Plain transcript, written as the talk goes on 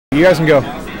You guys can go. I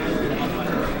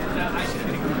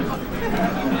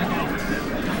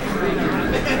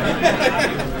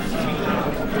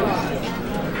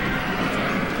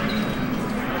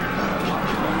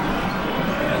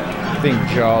think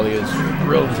Jollie is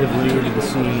relatively new to the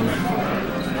scene.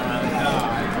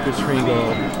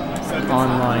 KrisKringle,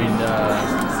 online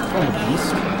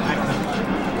beast.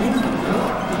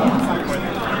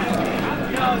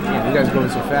 Yeah, you guys are going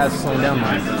so fast, slowing down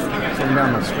my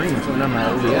screen, slowing down my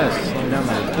OBS, slowing down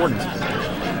my recording.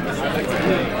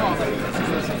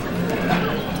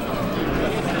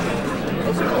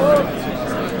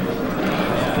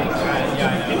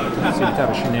 Let's see what type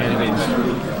of shenanigans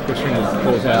KrisKringle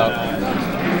pulls out.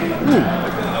 Ooh.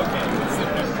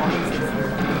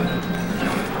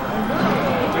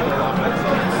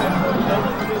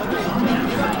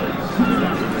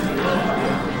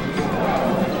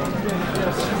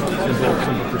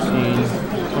 Simple, pristine.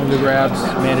 On the grabs,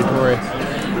 mandatory.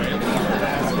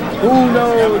 Oh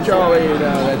no, Jollie! No,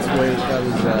 that was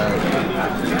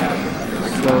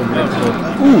slow and predictable.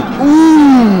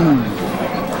 Ooh!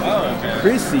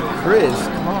 Chris,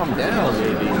 calm down,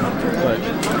 baby. But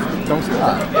don't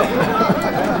stop. I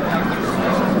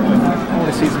want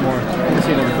to see some more. I want to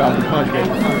see another Falcon punch, baby.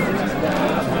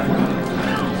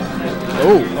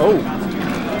 Oh!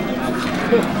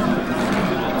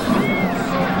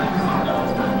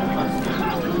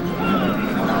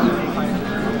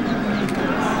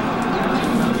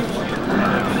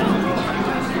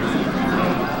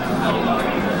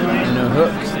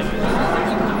 Hooks.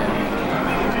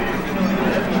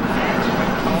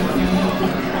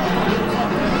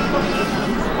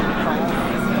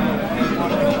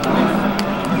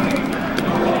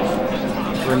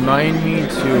 Remind me to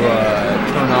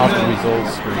turn off the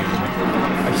results screen.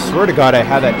 I swear to God I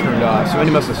had that turned off.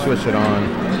 Somebody must have switched it on.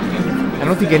 I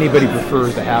don't think anybody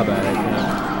prefers to have that.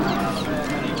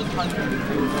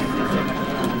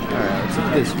 Alright, let's look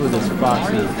at this with this Fox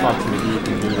and the E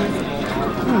can do.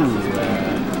 Ooh,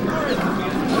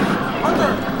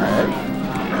 alright.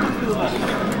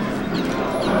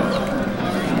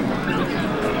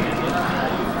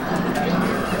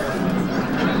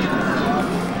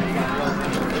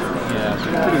 Yeah,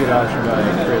 pretty good option by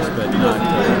Chris, but not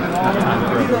time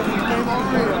critical.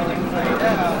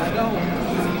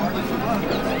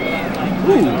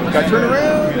 Ooh, got turned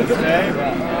around.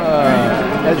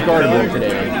 Edge guardable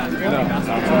today.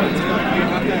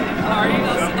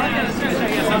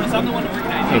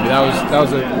 Hey, but that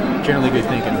was a generally good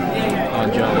thinking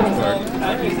on Jollie's part.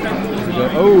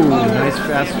 Oh, nice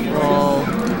fast fall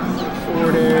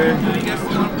forward air.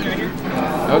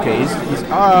 Okay, he's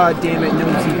damn it, no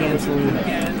Z cancel.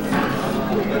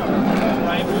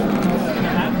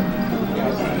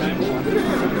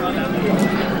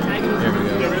 There we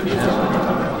go. Yeah.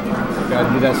 Gotta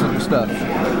do that simple stuff.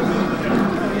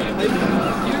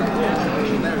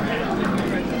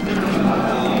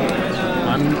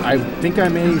 I think I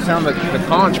may sound the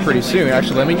conch pretty soon.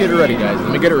 Actually, let me get it ready, guys.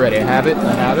 Let me get it ready. I have it.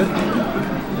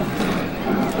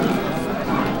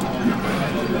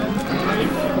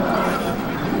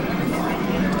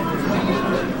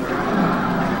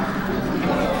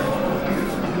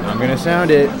 I'm gonna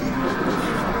sound it.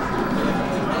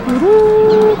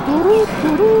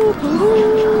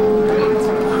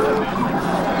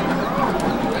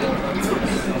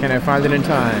 Can I find it in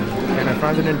time? Can I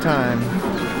find it in time?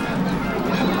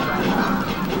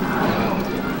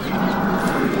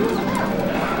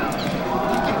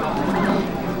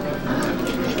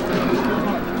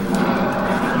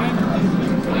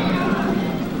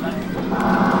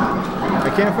 I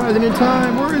can't find it in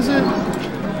time. Where is it?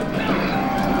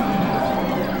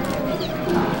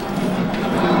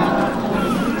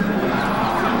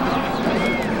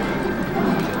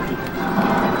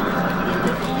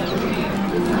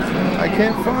 I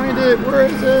can't find it. Where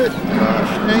is it?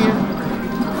 Gosh, dang it.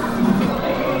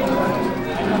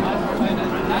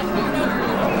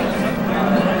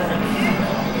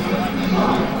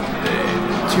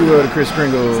 Too low to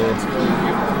KrisKringle.